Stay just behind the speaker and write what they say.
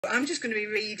I'm just going to be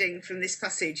reading from this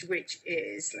passage, which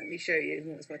is, let me show you,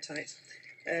 what's my type?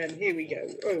 Here we go.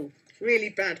 Oh, really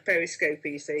bad periscope,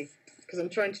 you see, because I'm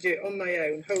trying to do it on my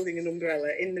own, holding an umbrella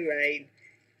in the rain,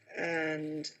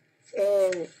 and,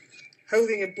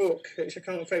 holding a book, which I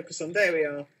can't focus on. There we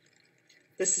are.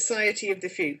 The Society of the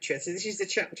Future. So this is the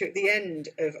chapter at the end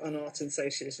of On Art and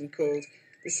Socialism called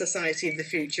The Society of the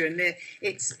Future, and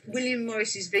it's William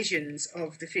Morris's visions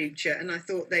of the future, and I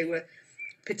thought they were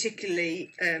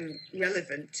particularly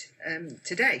relevant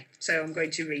today, so I'm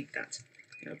going to read that.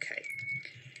 Okay.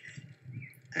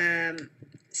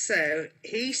 So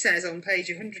he says on page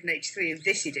 183 of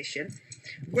this edition,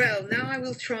 well, now I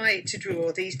will try to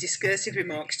draw these discursive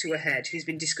remarks to a head. He's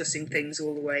been discussing things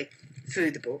all the way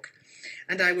through the book,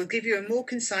 and I will give you a more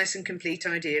concise and complete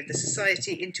idea of the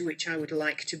society into which I would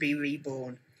like to be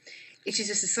reborn. It is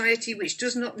a society which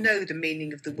does not know the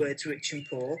meaning of the words rich and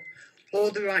poor, or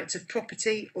the rights of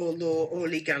property, or law, or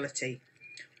legality,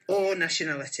 or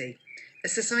nationality. A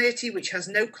society which has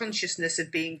no consciousness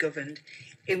of being governed,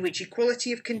 in which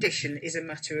equality of condition is a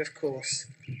matter of course,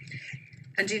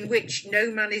 and in which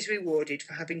no man is rewarded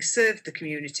for having served the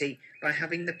community by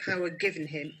having the power given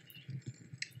him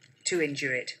to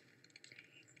injure it.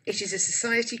 It is a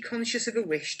society conscious of a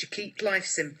wish to keep life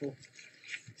simple,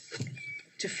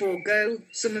 to forego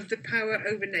some of the power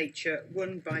over nature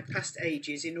won by past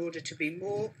ages in order to be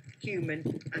more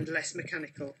human and less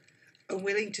mechanical, and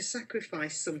willing to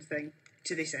sacrifice something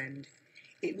to this end.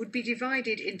 It would be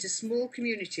divided into small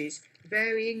communities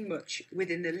varying much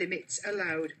within the limits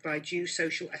allowed by due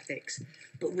social ethics,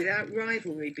 but without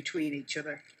rivalry between each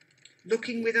other,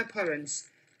 looking with abhorrence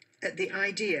at the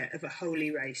idea of a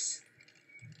holy race.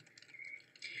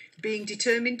 Being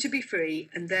determined to be free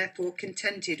and therefore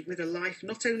contented with a life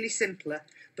not only simpler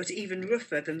but even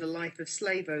rougher than the life of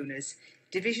slave owners,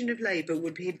 division of labour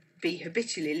would be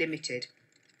habitually limited.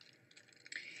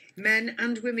 Men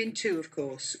and women too, of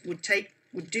course, would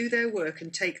do their work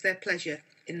and take their pleasure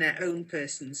in their own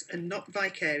persons and not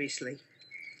vicariously.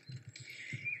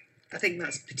 I think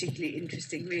that's particularly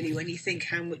interesting, really, when you think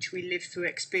how much we live through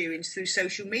experience through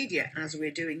social media, as we're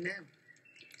doing now.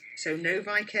 So no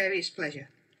vicarious pleasure,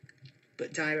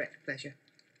 but direct pleasure.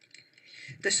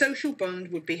 The social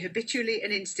bond would be habitually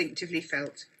and instinctively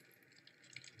felt,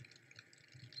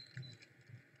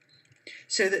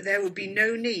 so that there would be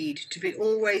no need to be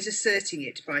always asserting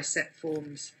it by set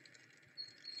forms.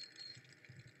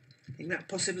 I think that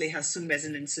possibly has some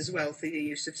resonance as well through the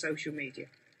use of social media.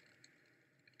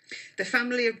 The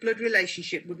family of blood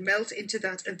relationship would melt into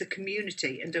that of the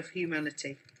community and of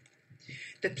humanity.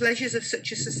 The pleasures of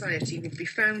such a society would be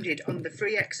founded on the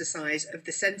free exercise of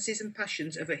the senses and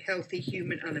passions of a healthy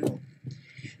human animal,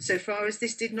 so far as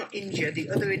this did not injure the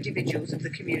other individuals of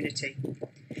the community,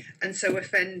 and so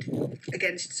offend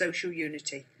against social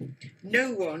unity.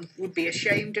 No one would be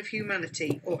ashamed of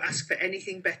humanity or ask for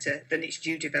anything better than its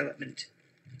due development.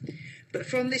 But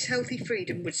from this healthy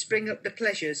freedom would spring up the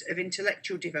pleasures of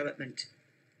intellectual development,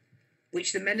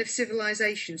 which the men of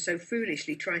civilization so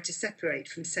foolishly try to separate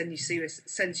from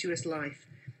sensuous life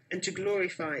and to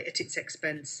glorify at its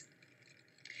expense.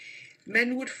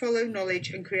 Men would follow knowledge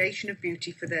and creation of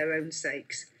beauty for their own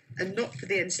sakes, and not for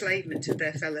the enslavement of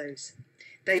their fellows.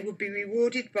 They would be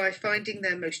rewarded by finding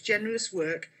their most generous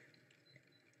work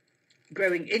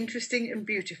growing interesting and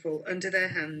beautiful under their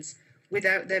hands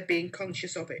without their being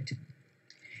conscious of it.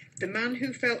 The man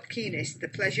who felt keenest the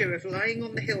pleasure of lying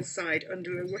on the hillside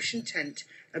under a Russian tent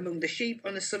among the sheep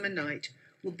on a summer night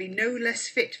would be no less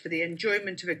fit for the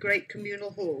enjoyment of a great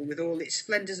communal hall with all its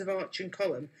splendours of arch and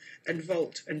column and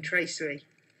vault and tracery.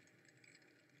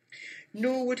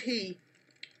 Nor would he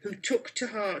who took to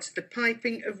heart the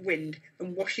piping of wind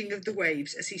and washing of the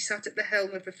waves as he sat at the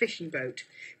helm of a fishing boat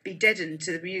be deadened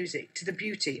to the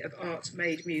beauty of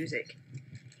art-made music.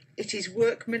 It is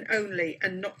workmen only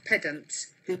and not pedants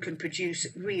who can produce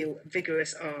real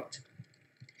vigorous art.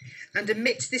 And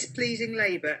amidst this pleasing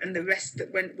labour and the rest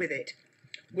that went with it,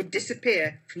 would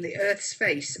disappear from the earth's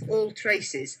face all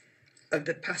traces of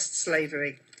the past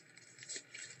slavery.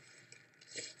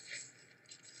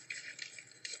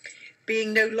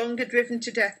 Being no longer driven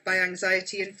to death by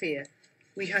anxiety and fear,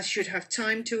 we should have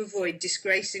time to avoid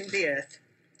disgracing the earth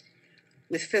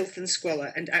with filth and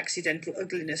squalor, and accidental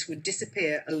ugliness would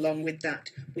disappear along with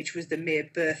that which was the mere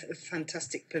birth of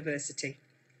fantastic perversity.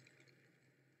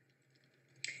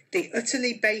 The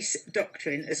utterly base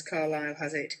doctrine, as Carlyle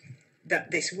has it,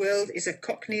 that this world is a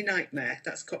Cockney nightmare,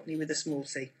 that's Cockney with a small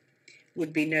c,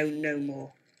 would be known no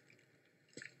more.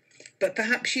 But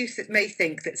perhaps you may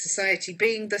think that society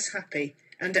being thus happy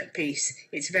and at peace,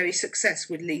 its very success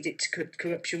would lead it to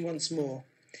corruption once more.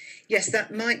 Yes,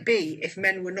 that might be if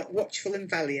men were not watchful and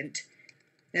valiant.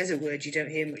 There's a word you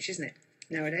don't hear much, isn't it,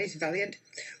 nowadays, valiant.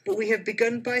 But we have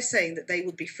begun by saying that they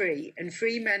would be free, and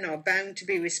free men are bound to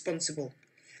be responsible,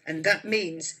 and that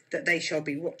means that they shall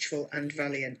be watchful and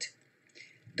valiant.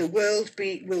 The world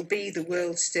will be the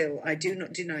world still, I do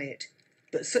not deny it,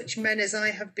 but such men as I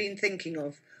have been thinking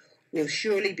of will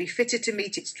surely be fitter to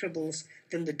meet its troubles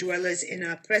than the dwellers in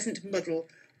our present muddle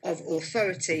of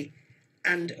authority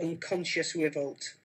and unconscious revolt.